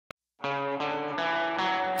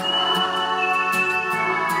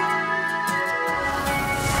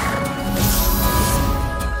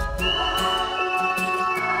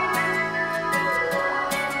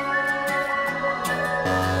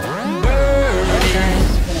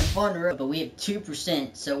fun road, but we have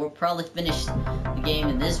 2%, so we'll probably finish the game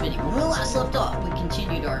in this video. When we last left off, we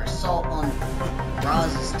continued our assault on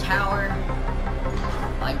Roz's tower.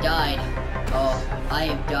 I died. Oh, I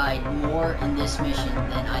have died more in this mission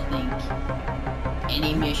than I think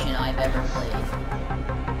any mission I've ever played.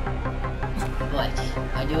 But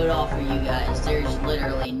I do it all for you guys. There's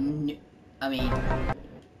literally,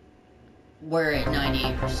 we're at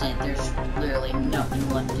 98%. There's literally nothing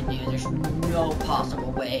left to do. There's no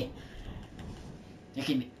possible way there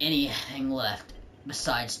can be anything left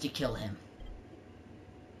besides to kill him.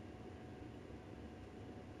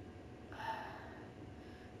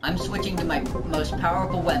 I'm switching to my most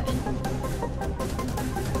powerful weapon.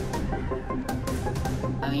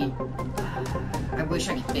 I wish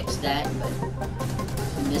I could fix that, but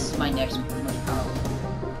this is my next most powerful.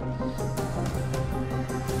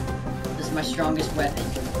 This is my strongest weapon.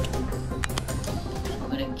 I'm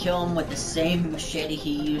gonna kill him with the same machete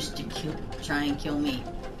he used to try and kill me.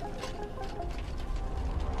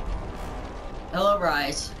 Hello,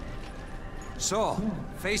 Rise. So,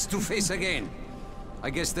 face to face again. I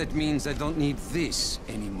guess that means I don't need this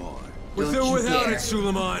anymore. With or without it,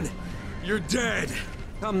 Suleiman, you're dead.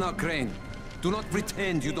 Come now, Crane. Do not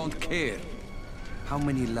pretend you don't care. How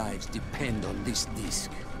many lives depend on this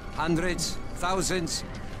disc? Hundreds? Thousands?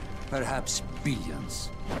 Perhaps billions.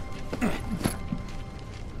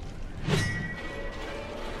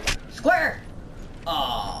 Square!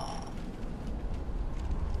 Aww.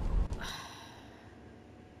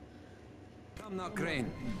 Come now,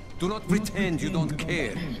 Crane. Do not pretend you don't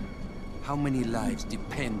care. How many lives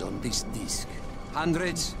depend on this disc?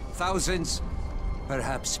 Hundreds? Thousands?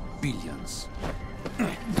 Perhaps billions.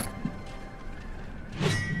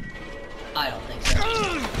 I don't think so.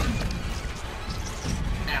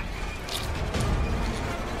 Ow.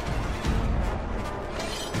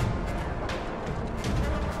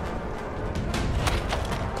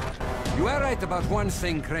 You are right about one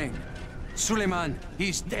thing, Crane. Suleiman,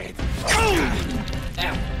 he's dead.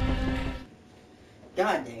 Ow.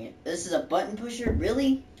 God dang it. This is a button pusher?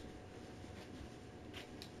 Really?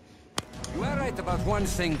 You are right about one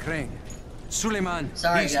thing, Crane. Suleiman,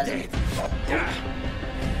 he's dead.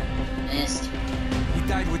 Missed. He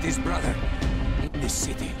died with his brother in this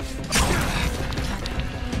city.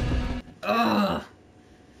 Ugh.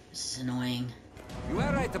 This is annoying. You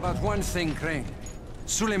are right about one thing, Crane.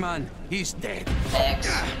 Suleiman, he's dead. X.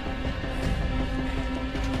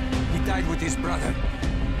 He died with his brother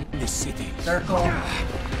in this city. Circle.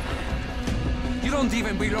 You don't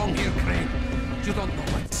even belong here, Crane. You don't know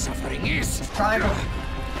what suffering is. Triangle.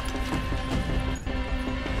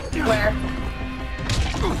 Where?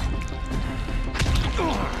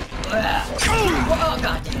 Oh,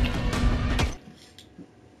 God dang it.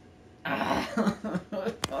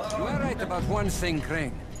 You are right about one thing,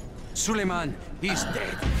 Crane. Suleiman, he's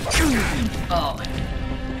dead. Oh, man.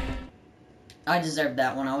 I deserved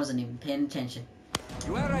that one. I wasn't even paying attention.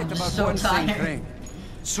 You are right about so one tired. thing, Crane.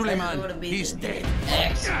 Suleiman, he's dead.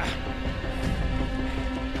 X.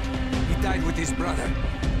 He died with his brother in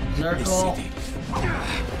this Circle. city.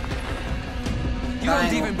 You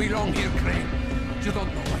don't even belong here, Crane. You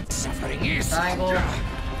don't know what suffering is. Triangle.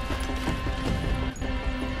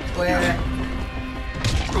 Square.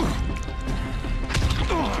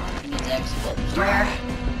 Needs X. Square.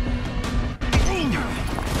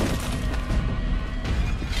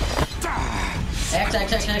 X,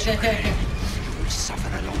 X, X, X, X, X. You will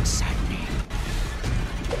suffer alongside me.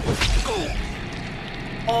 Oh.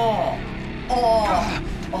 Oh.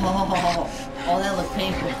 Oh, that looked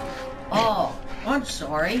painful. Oh, I'm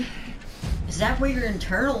sorry. Is that where your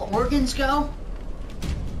internal organs go?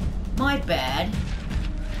 My bad.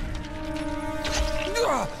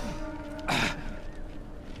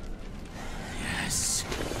 Yes,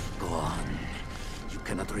 go on. You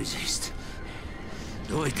cannot resist.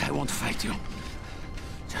 Do it, I won't fight you.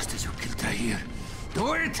 Just as you killed Tahir.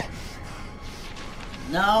 Do it!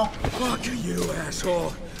 No. Fuck you,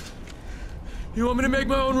 asshole. You want me to make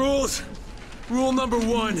my own rules? Rule number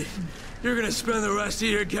 1. You're gonna spend the rest of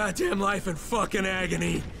your goddamn life in fucking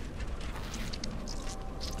agony.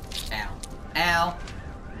 Ow. Ow.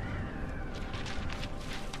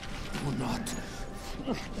 Do not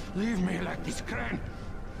leave me like this, Crane.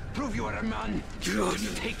 Prove you are a man. God.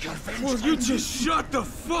 Take your vengeance. Will you just shut the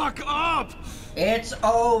fuck up? It's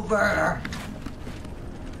over.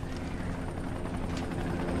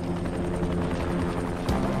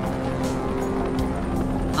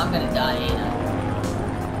 I'm gonna die, ain't I?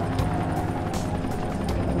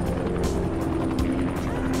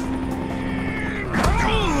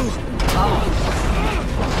 Oh.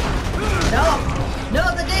 No! No,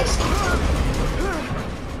 the disc!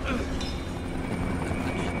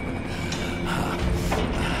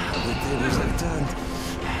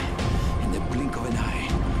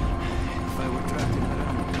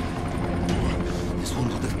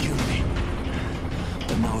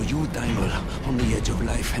 Now you dangle on the edge of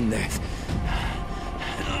life and death.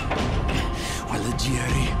 While the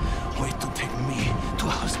GRE wait to take me to a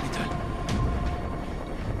hospital.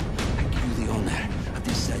 I give you the honor of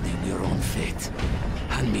deciding your own fate.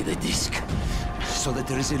 Hand me the disc, so that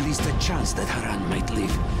there is at least a chance that Haran might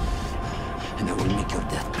live. And I will make your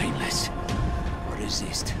death painless. Or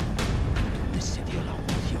resist. The city along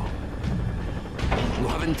with you. You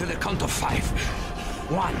have until the count of 5.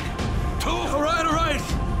 1, 2... All right.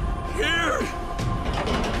 Here!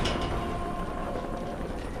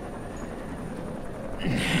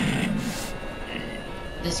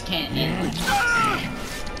 This can't end.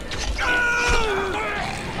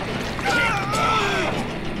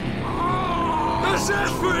 Let's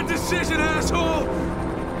ask for a decision, asshole!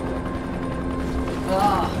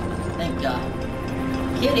 Oh, thank God.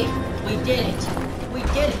 Kitty, we did it. We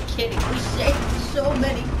did it, Kitty. We saved so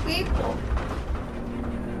many people.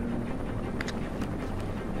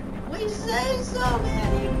 We saved so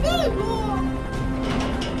many people.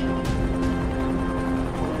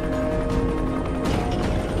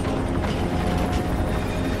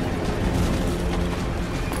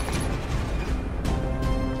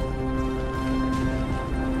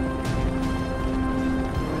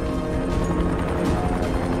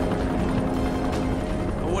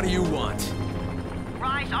 What do you want?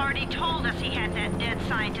 Rice already told us he had that dead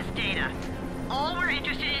scientist data. All we're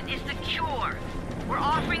interested in is the cure. We're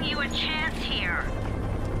offering you a chance here.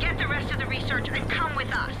 Get the rest of the research and come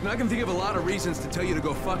with us. And I can think of a lot of reasons to tell you to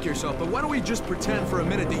go fuck yourself, but why don't we just pretend for a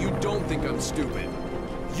minute that you don't think I'm stupid?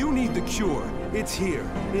 You need the cure. It's here,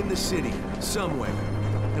 in the city, somewhere.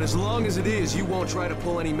 And as long as it is, you won't try to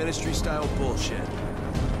pull any ministry-style bullshit.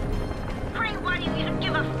 Crane, why do you even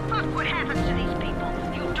give a fuck what happens to these people?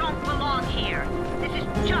 You don't belong here. This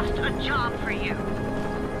is just a job for you.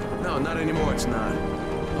 No, not anymore, it's not.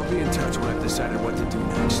 I'll be in touch when I've decided what to do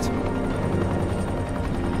next.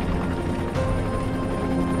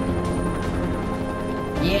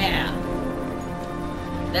 Yeah.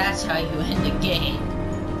 That's how you end the game.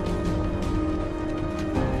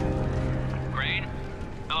 Crane?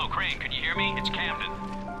 Hello, Crane, can you hear me? It's Camden.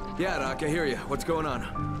 Yeah, Doc, I hear you. What's going on?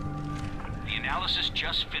 The analysis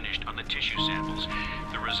just finished on the tissue samples.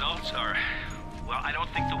 The results are... well, I don't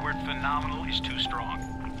think the word phenomenal is too strong.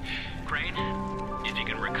 Crane, if you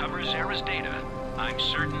can recover Zara's data, I'm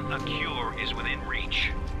certain a cure is within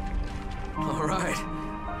reach. All right.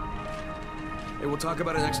 Hey, we'll talk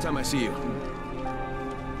about it next time I see you.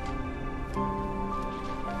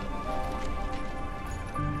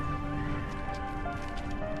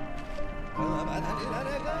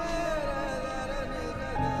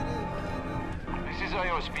 This is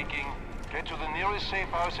Io speaking. Get to the nearest safe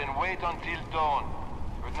house and wait until dawn.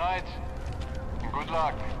 Good night, and good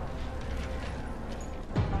luck.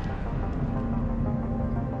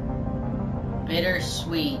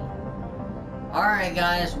 Bittersweet. Alright,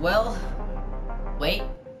 guys, well... Wait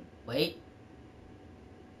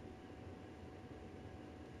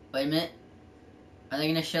a minute. Are they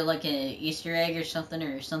gonna show like an Easter egg or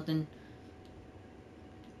something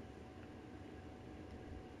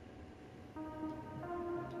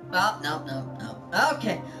Oh, no.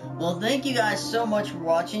 Okay. Well, thank you guys so much for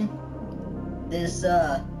watching this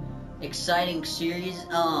exciting series.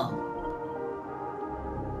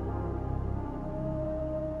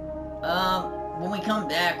 When we come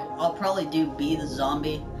back, I'll probably do Be the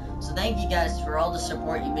Zombie. So thank you guys for all the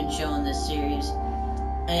support you've been showing this series.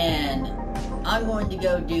 And I'm going to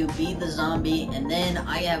go do Be the Zombie, and then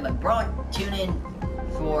I have a tune in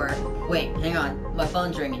for... Wait, hang on. My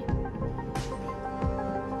phone's ringing.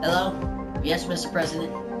 Hello? Yes, Mr.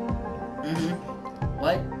 President.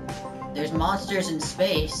 What? There's monsters in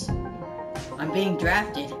space. I'm being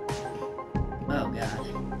drafted. Oh, God.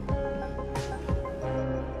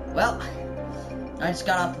 Well, I just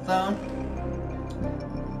got off the phone.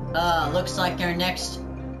 Looks like our next...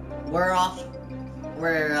 We're off.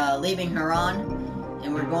 We're leaving Haran,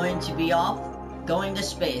 and we're going to be off, going to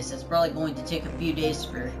space. It's probably going to take a few days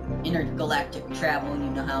for intergalactic travel. You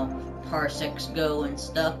know how parsecs go and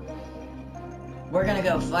stuff. We're gonna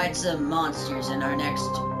go fight some monsters in our next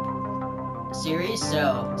series,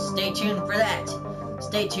 so stay tuned for that.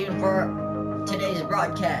 Stay tuned for today's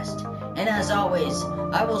broadcast. And as always,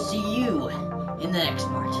 I will see you in the next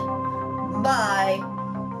part. Bye!